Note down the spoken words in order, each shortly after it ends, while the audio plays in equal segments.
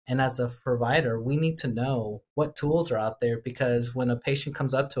And as a provider, we need to know what tools are out there, because when a patient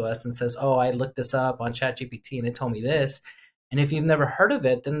comes up to us and says, oh, I looked this up on ChatGPT and it told me this, and if you've never heard of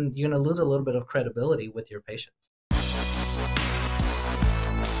it, then you're going to lose a little bit of credibility with your patients.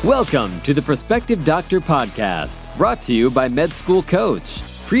 Welcome to the Prospective Doctor Podcast, brought to you by Med School Coach.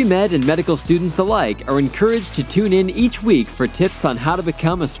 Pre-med and medical students alike are encouraged to tune in each week for tips on how to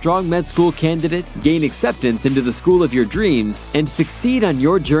become a strong med school candidate, gain acceptance into the school of your dreams, and succeed on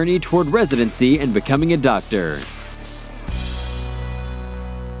your journey toward residency and becoming a doctor.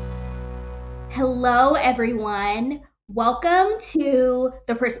 Hello, everyone. Welcome to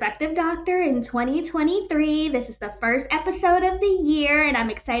the Prospective Doctor in 2023. This is the first episode of the year, and I'm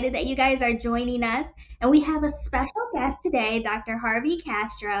excited that you guys are joining us. And we have a special guest today, Dr. Harvey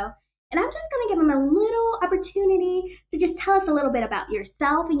Castro. And I'm just going to give him a little opportunity to just tell us a little bit about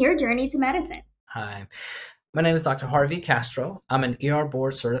yourself and your journey to medicine. Hi. My name is Dr. Harvey Castro. I'm an ER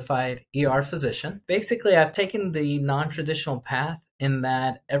board certified ER physician. Basically, I've taken the non-traditional path in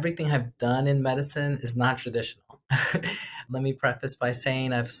that everything I've done in medicine is not traditional. Let me preface by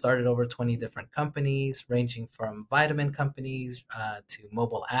saying I've started over 20 different companies, ranging from vitamin companies to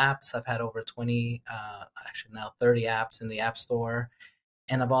mobile apps. I've had over 20, actually now 30 apps in the App Store.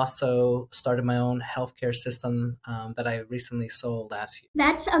 And I've also started my own healthcare system that I recently sold last year.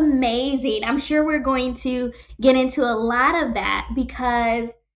 That's amazing. I'm sure we're going to get into a lot of that because,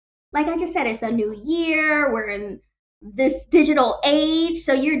 like I just said, it's a new year. We're in this digital age.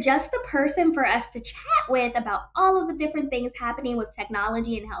 So you're just the person for us to chat with about all of the different things happening with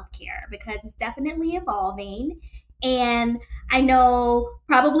technology and healthcare, because it's definitely evolving. And I know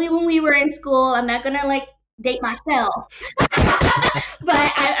probably when we were in school, I'm not going to date myself,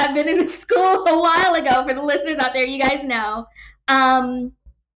 but I've been in school a while ago. For the listeners out there, you guys know,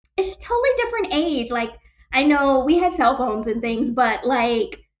 it's a totally different age. I know we had cell phones and things, but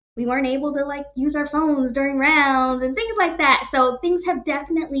we weren't able to use our phones during rounds and things like that. So things have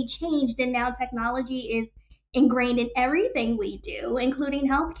definitely changed, and now technology is ingrained in everything we do, including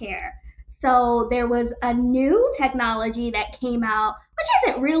healthcare. So there was a new technology that came out, which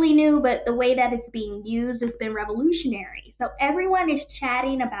isn't really new, but the way that it's being used has been revolutionary. So everyone is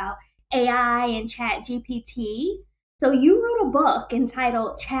chatting about AI and ChatGPT. So you wrote a book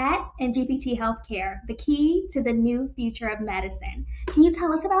entitled Chat and GPT Healthcare, The Key to the New Future of Medicine. Can you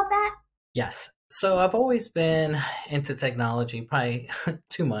tell us about that? Yes. So I've always been into technology, probably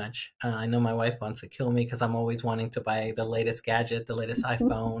too much. I know my wife wants to kill me because I'm always wanting to buy the latest gadget, the latest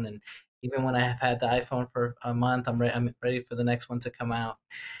iPhone. And even when I have had the iPhone for a month, I'm ready for the next one to come out.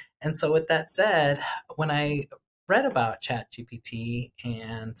 And so with that said, when I read about ChatGPT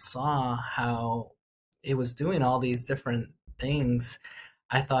and saw how it was doing all these different things,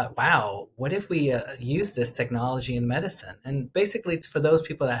 I thought, wow, what if we use this technology in medicine? And basically, it's for those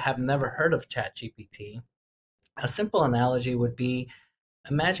people that have never heard of ChatGPT. A simple analogy would be,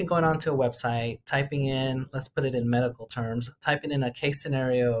 imagine going onto a website, typing in, let's put it in medical terms, typing in a case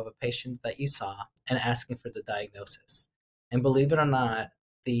scenario of a patient that you saw and asking for the diagnosis. And believe it or not,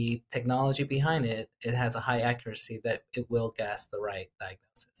 the technology behind it has a high accuracy that it will guess the right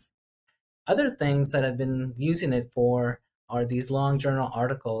diagnosis. Other things that I've been using it for are these long journal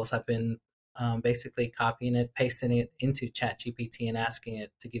articles. I've been basically copying it, pasting it into ChatGPT and asking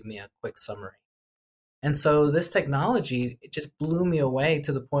it to give me a quick summary. And so this technology, it just blew me away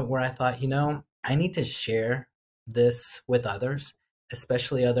to the point where I thought, I need to share this with others,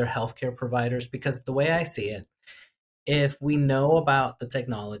 especially other healthcare providers, because the way I see it, if we know about the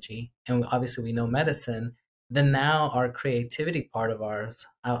technology and obviously we know medicine, then now our creativity part of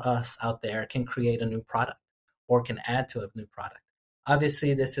us out there can create a new product or can add to a new product.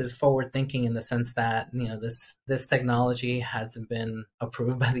 Obviously, this is forward thinking in the sense that, this technology hasn't been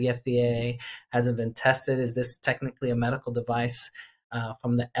approved by the FDA, hasn't been tested. Is this technically a medical device?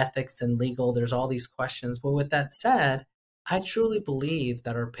 From the ethics and legal, there's all these questions. But with that said, I truly believe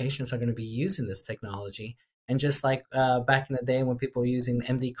that our patients are going to be using this technology. And just like back in the day when people were using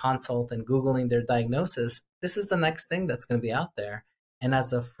MD Consult and Googling their diagnosis, this is the next thing that's going to be out there. And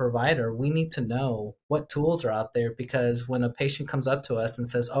as a provider, we need to know what tools are out there, because when a patient comes up to us and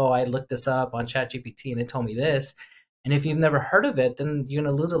says, oh, I looked this up on ChatGPT and it told me this, and if you've never heard of it, then you're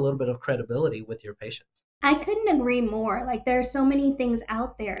going to lose a little bit of credibility with your patients. I couldn't agree more. There are so many things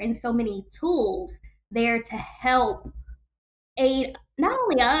out there and so many tools there to help aid not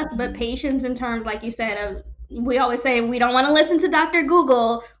only us, but patients in terms, like you said, of, we always say we don't want to listen to Dr.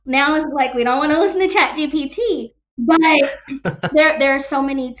 Google. Now it's we don't want to listen to ChatGPT. But there are so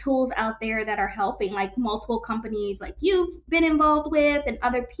many tools out there that are helping, multiple companies you've been involved with and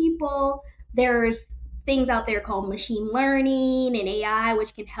other people. There's things out there called machine learning and AI,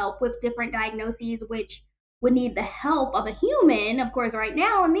 which can help with different diagnoses, which would need the help of a human, of course, right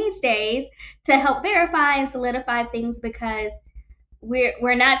now in these days, to help verify and solidify things, because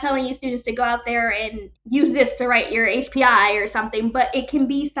we're not telling you students to go out there and use this to write your HPI or something, but it can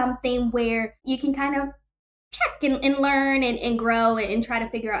be something where you can kind of check and learn and grow and try to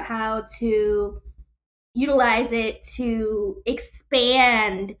figure out how to utilize it to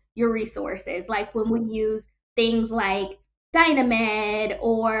expand your resources. Like when we use things like Dynamed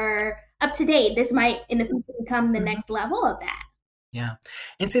or Up to Date, this might in the future become the Mhm. next level of that. Yeah.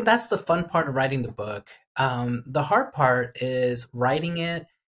 And see, that's the fun part of writing the book. The hard part is writing it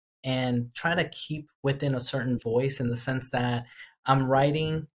and try to keep within a certain voice, in the sense that I'm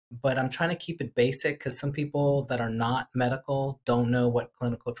writing, but I'm trying to keep it basic, because some people that are not medical don't know what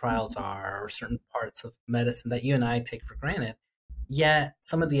clinical trials are, or certain parts of medicine that you and I take for granted. Yet,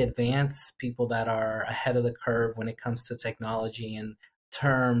 some of the advanced people that are ahead of the curve when it comes to technology and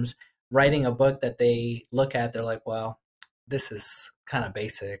terms, writing a book that they look at, they're like, well, this is kind of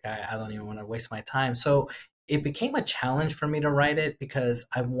basic. I don't even want to waste my time. So it became a challenge for me to write it, because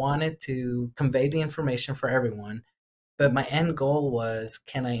I wanted to convey the information for everyone. But my end goal was,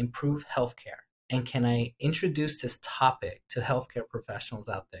 can I improve healthcare? And can I introduce this topic to healthcare professionals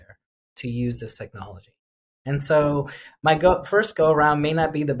out there to use this technology? And so my first go around may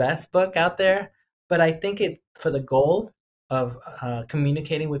not be the best book out there, but I think it, for the goal of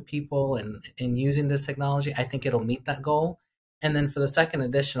communicating with people and using this technology, I think it'll meet that goal. And then for the second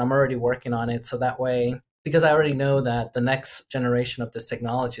edition, I'm already working on it. So that way, because I already know that the next generation of this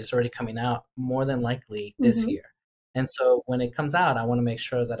technology is already coming out more than likely this Mm-hmm. year. And so when it comes out, I want to make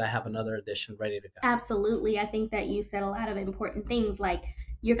sure that I have another edition ready to go. Absolutely. I think that you said a lot of important things, like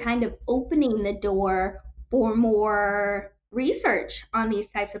you're kind of opening the door for more research on these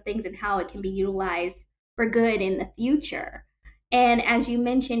types of things and how it can be utilized for good in the future. And as you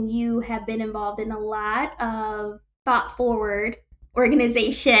mentioned, you have been involved in a lot of thought forward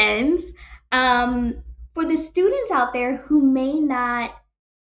organizations. Um, for the students out there who may not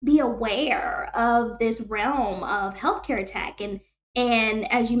be aware of this realm of healthcare tech,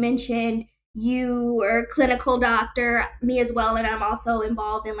 and as you mentioned, you are a clinical doctor, me as well, and I'm also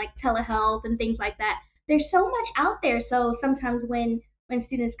involved in like telehealth and things like that. There's so much out there. So sometimes when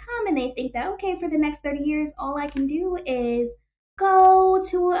students come and they think that, okay, for the next 30 years all I can do is go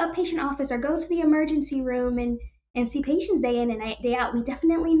to a patient office or go to the emergency room and see patients day in and day out, we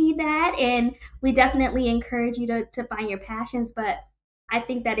definitely need that, and we definitely encourage you to find your passions. But I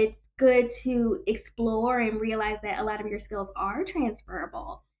think that it's good to explore and realize that a lot of your skills are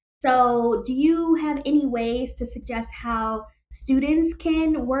transferable. So, do you have any ways to suggest how students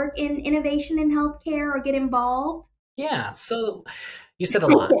can work in innovation in healthcare or get involved? Yeah. So you said a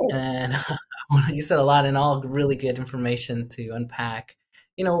lot, and you said a lot, and all really good information to unpack.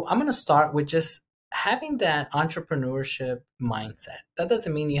 I'm going to start with just having that entrepreneurship mindset. That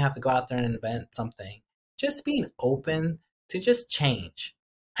doesn't mean you have to go out there and invent something. Just being open to just change.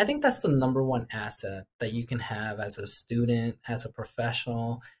 I think that's the number one asset that you can have as a student, as a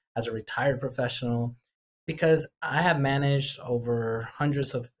professional, as a retired professional, because I have managed over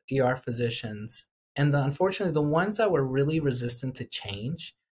hundreds of ER physicians, and unfortunately, the ones that were really resistant to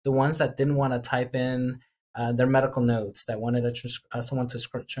change, the ones that didn't want to type in their medical notes, that wanted someone to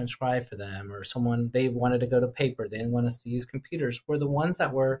transcribe for them, or someone they wanted to go to paper, they didn't want us to use computers, were the ones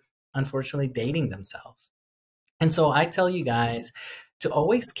that were unfortunately dating themselves. And so I tell you guys to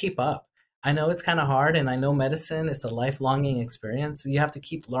always keep up. I know it's kind of hard, and I know medicine is a lifelong experience. You have to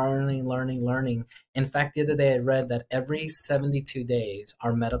keep learning, learning, learning. In fact, the other day I read that every 72 days,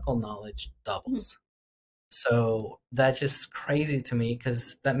 our medical knowledge doubles. So that's just crazy to me,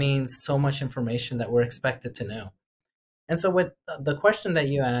 because that means so much information that we're expected to know. And so, with the question that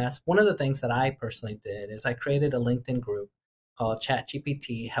you asked, one of the things that I personally did is I created a LinkedIn group called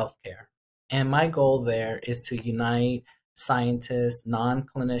ChatGPT Healthcare. And my goal there is to unite scientists, non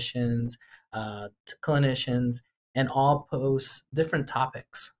clinicians, clinicians, and all post different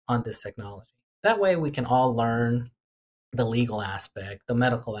topics on this technology. That way, we can all learn the legal aspect, the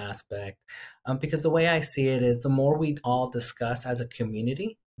medical aspect, because the way I see it is, the more we all discuss as a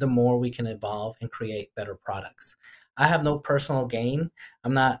community, the more we can evolve and create better products. I have no personal gain.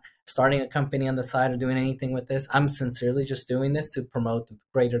 I'm not starting a company on the side or doing anything with this. I'm sincerely just doing this to promote the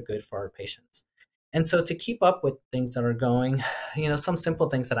greater good for our patients. And so, to keep up with things that are going, some simple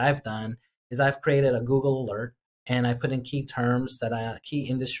things that I've done is I've created a Google alert, and I put in key terms key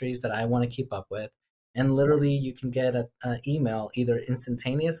industries that I want to keep up with, and literally you can get an email either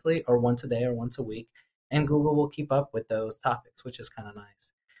instantaneously or once a day or once a week, and Google will keep up with those topics, which is kind of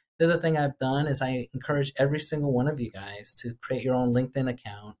nice. The other thing I've done is I encourage every single one of you guys to create your own LinkedIn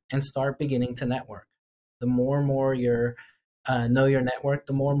account and start beginning to network. The more and more you know your network,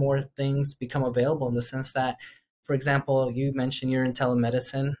 the more and more things become available, in the sense that, for example, you mentioned you're in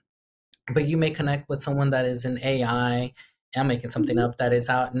telemedicine, but you may connect with someone that is in AI. I'm making something Mhm. up, that is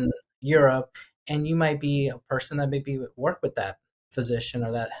out in Europe, and you might be a person that maybe work with that physician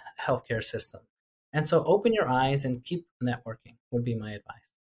or that healthcare system. And so open your eyes and keep networking would be my advice.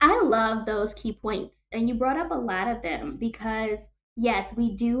 I love those key points, and you brought up a lot of them because, yes,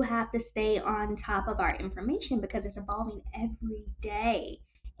 we do have to stay on top of our information because it's evolving every day.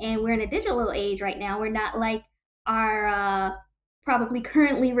 And we're in a digital age right now. We're not like our probably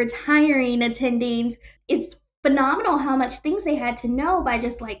currently retiring attendings. It's phenomenal how much things they had to know by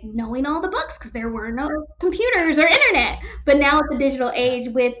just like knowing all the books because there were no computers or internet. But now it's the digital Yeah. age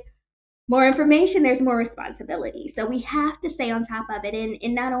with more information, there's more responsibility. So we have to stay on top of it,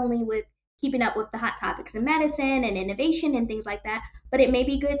 and not only with keeping up with the hot topics in medicine and innovation and things like that, but it may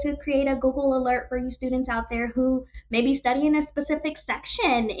be good to create a Google alert for you students out there who may be studying a specific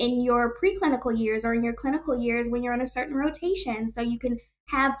section in your preclinical years or in your clinical years when you're on a certain rotation. So you can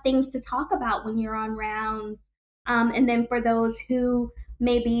have things to talk about when you're on rounds. And then for those who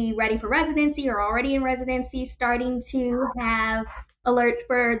may be ready for residency or already in residency, starting to have alerts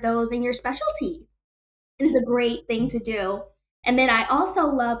for those in your specialty is a great thing to do. And then I also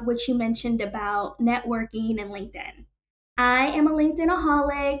love what you mentioned about networking and LinkedIn. I am a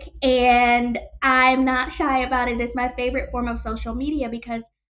LinkedInaholic and I'm not shy about it. It's my favorite form of social media because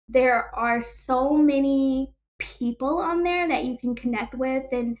there are so many people on there that you can connect with,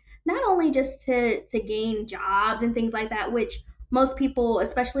 and not only just to gain jobs and things like that, which most people,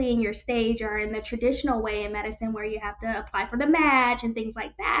 especially in your stage, are in the traditional way in medicine where you have to apply for the match and things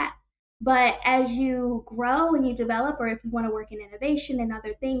like that. But as you grow and you develop, or if you want to work in innovation and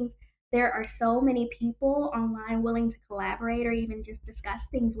other things, there are so many people online willing to collaborate or even just discuss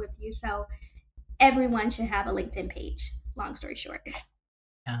things with you. So everyone should have a LinkedIn page, long story short.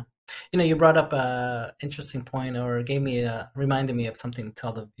 Yeah. You brought up a interesting point, or reminded me of something to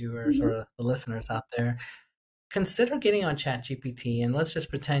tell the viewers Mhm. or the listeners out there. Consider getting on ChatGPT, and let's just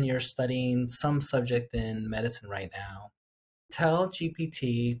pretend you're studying some subject in medicine right now. Tell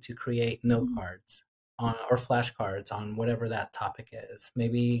GPT to create note cards or flashcards on whatever that topic is.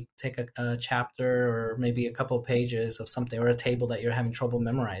 Maybe take a chapter or maybe a couple of pages of something, or a table that you're having trouble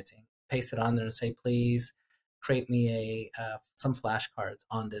memorizing. Paste it on there and say, please create me some flashcards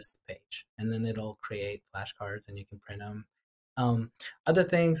on this page, and then it'll create flashcards and you can print them. Other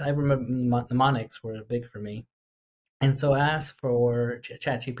things, I remember mnemonics were big for me, and so ask for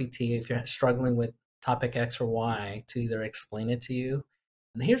ChatGPT if you're struggling with topic X or Y to either explain it to you.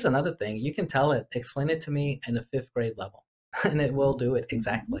 And here's another thing, you can tell it, explain it to me in a fifth grade level, and it will do it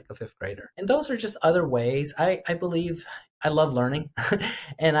exactly Mhm. like a fifth grader. And those are just other ways. I believe I love learning,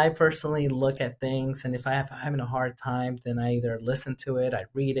 and I personally look at things, and if having a hard time, then I either listen to it, I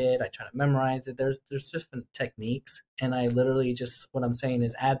read it, I try to memorize it. There's different techniques, and I literally just, what I'm saying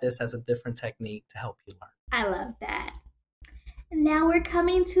is, add this as a different technique to help you learn. I love that. Now we're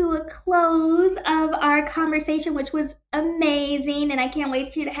coming to a close of our conversation, which was amazing, and I can't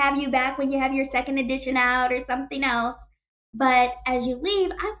wait to have you back when you have your second edition out or something else. But as you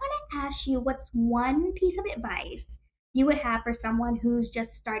leave, I want to ask you what's one piece of advice you would have for someone who's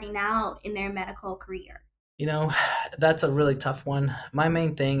just starting out in their medical career? You know, that's a really tough one. My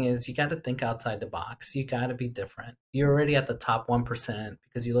main thing is you got to think outside the box. You got to be different. You're already at the top 1%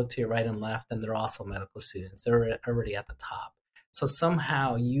 because you look to your right and left, and they're also medical students. They're already at the top. So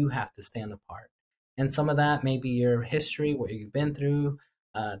somehow you have to stand apart. And some of that may be your history, what you've been through,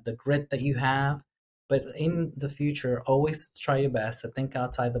 the grit that you have. But in the future, always try your best to think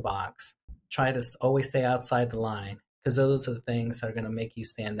outside the box. Try to always stay outside the line, because those are the things that are going to make you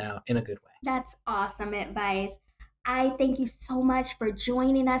stand out in a good way. That's awesome advice. I thank you so much for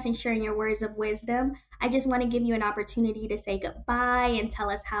joining us and sharing your words of wisdom. I just want to give you an opportunity to say goodbye and tell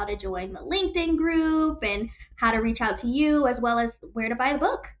us how to join the LinkedIn group and how to reach out to you, as well as where to buy the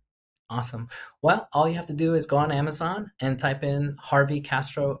book. Awesome. Well, all you have to do is go on Amazon and type in Harvey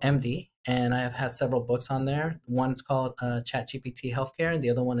Castro MD. And I have had several books on there. One's called ChatGPT Healthcare, and the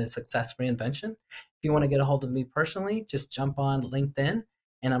other one is Success Reinvention. If you want to get a hold of me personally, just jump on LinkedIn.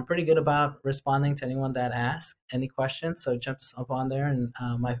 And I'm pretty good about responding to anyone that asks any questions. So jump up on there. And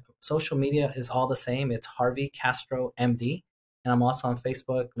my social media is all the same. It's Harvey Castro MD. And I'm also on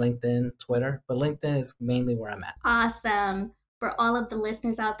Facebook, LinkedIn, Twitter. But LinkedIn is mainly where I'm at. Awesome. For all of the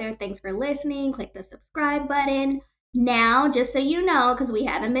listeners out there, thanks for listening. Click the subscribe button. Now, just so you know, because we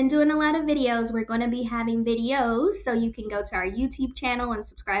haven't been doing a lot of videos, we're going to be having videos. So you can go to our YouTube channel and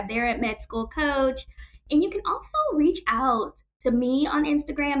subscribe there at Med School Coach. And you can also reach out to me on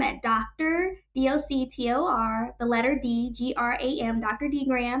Instagram at Dr. DOCTOR, the letter D, GRAM, Dr. D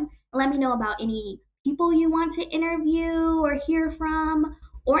Graham. Let me know about any people you want to interview or hear from,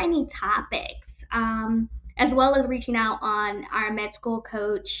 or any topics, as well as reaching out on our Med School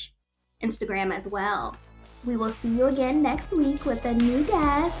Coach Instagram as well. We will see you again next week with a new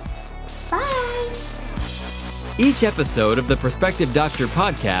guest. Bye! Each episode of the Prospective Doctor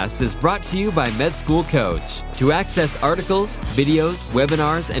podcast is brought to you by Med School Coach. To access articles, videos,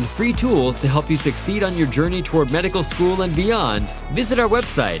 webinars, and free tools to help you succeed on your journey toward medical school and beyond, visit our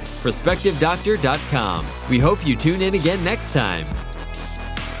website, prospectivedoctor.com. We hope you tune in again next time.